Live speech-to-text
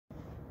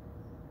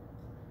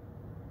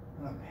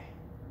Okay.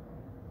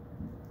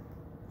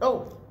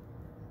 Oh!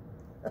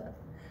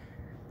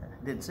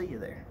 Didn't see you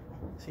there.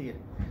 See you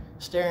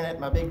staring at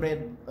my big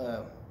red,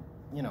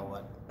 you know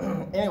what.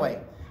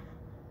 Anyway,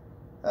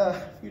 a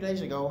few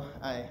days ago,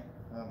 I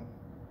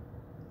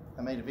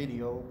made a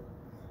video,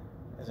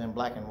 as in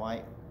black and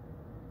white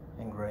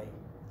and gray.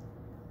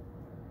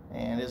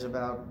 And it's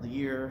about the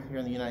year here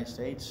in the United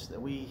States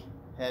that we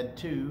had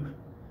 2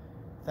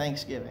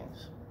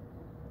 Thanksgivings.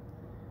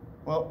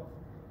 Well,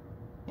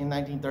 in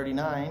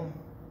 1939,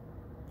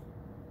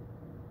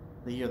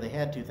 the year they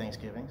had 2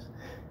 Thanksgivings,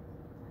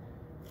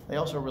 they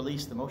also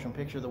released the motion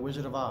picture The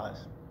Wizard of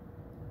Oz.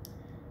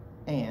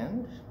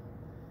 And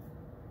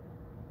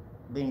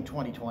being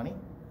 2020,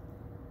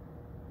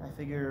 I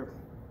figure,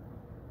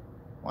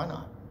 why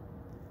not?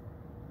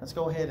 Let's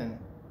go ahead and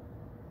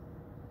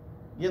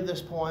give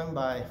this poem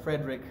by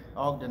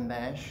Ogden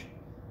Nash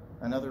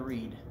another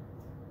read.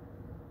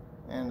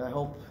 And I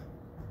hope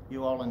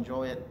you all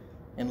enjoy it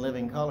in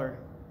living color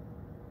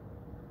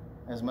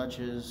as much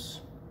as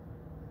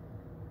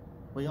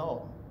we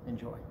all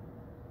enjoy.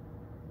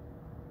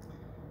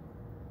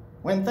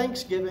 When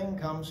Thanksgiving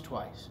comes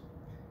twice,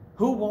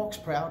 who walks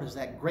proud as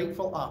that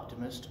grateful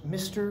optimist,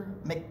 Mr.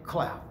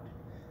 McCloud?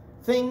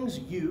 Things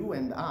you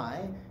and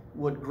I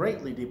would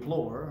greatly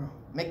deplore,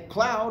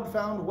 McCloud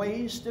found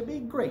ways to be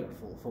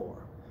grateful for.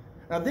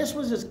 Now this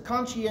was his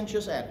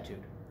conscientious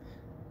attitude.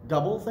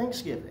 Double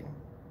Thanksgiving,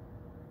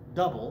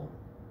 double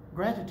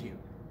gratitude.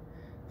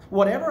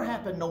 Whatever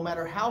happened, no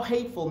matter how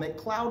hateful,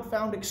 McCloud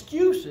found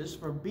excuses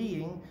for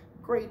being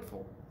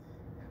grateful.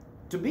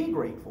 To be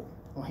grateful,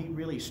 well, he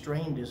really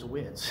strained his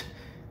wits.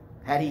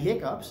 Had he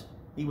hiccups,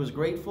 he was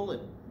grateful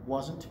it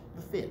wasn't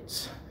the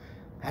fits.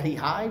 Had he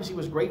hives, he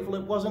was grateful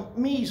it wasn't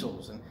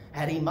measles. And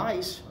had he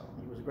mice, well,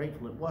 he was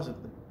grateful it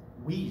wasn't the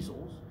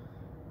weasels.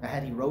 Now,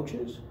 had he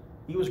roaches,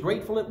 he was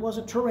grateful it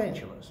wasn't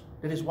tarantulas.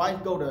 Did his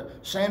wife go to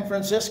San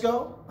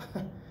Francisco?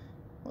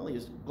 Well, he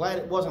was glad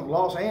it wasn't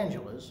Los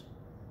Angeles.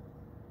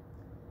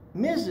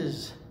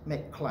 Mrs.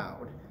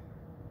 McCloud,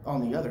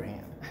 on the other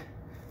hand,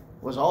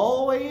 was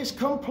always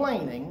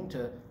complaining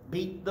to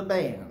beat the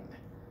band.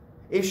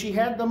 If she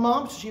had the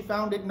mumps, she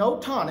found it no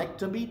tonic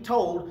to be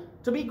told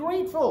to be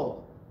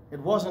grateful it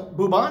wasn't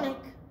bubonic.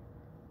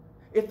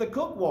 If the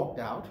cook walked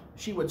out,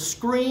 she would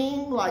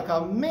scream like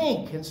a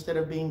mink. Instead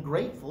of being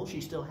grateful,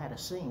 she still had a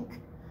sink.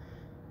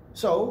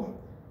 So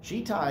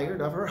she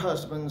tired of her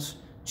husband's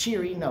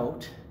cheery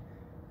note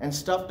and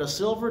stuffed a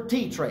silver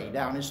tea tray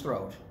down his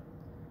throat.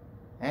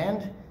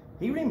 And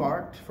he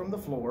remarked from the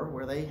floor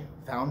where they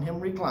found him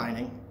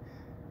reclining,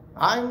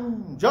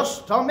 "I'm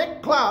just a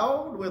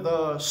McCloud with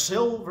a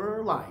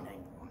silver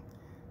lining."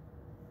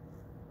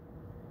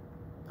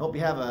 Hope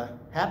you have a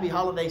happy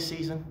holiday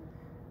season,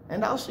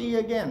 and I'll see you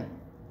again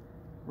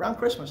around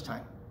Christmas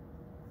time.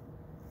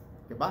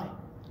 Goodbye.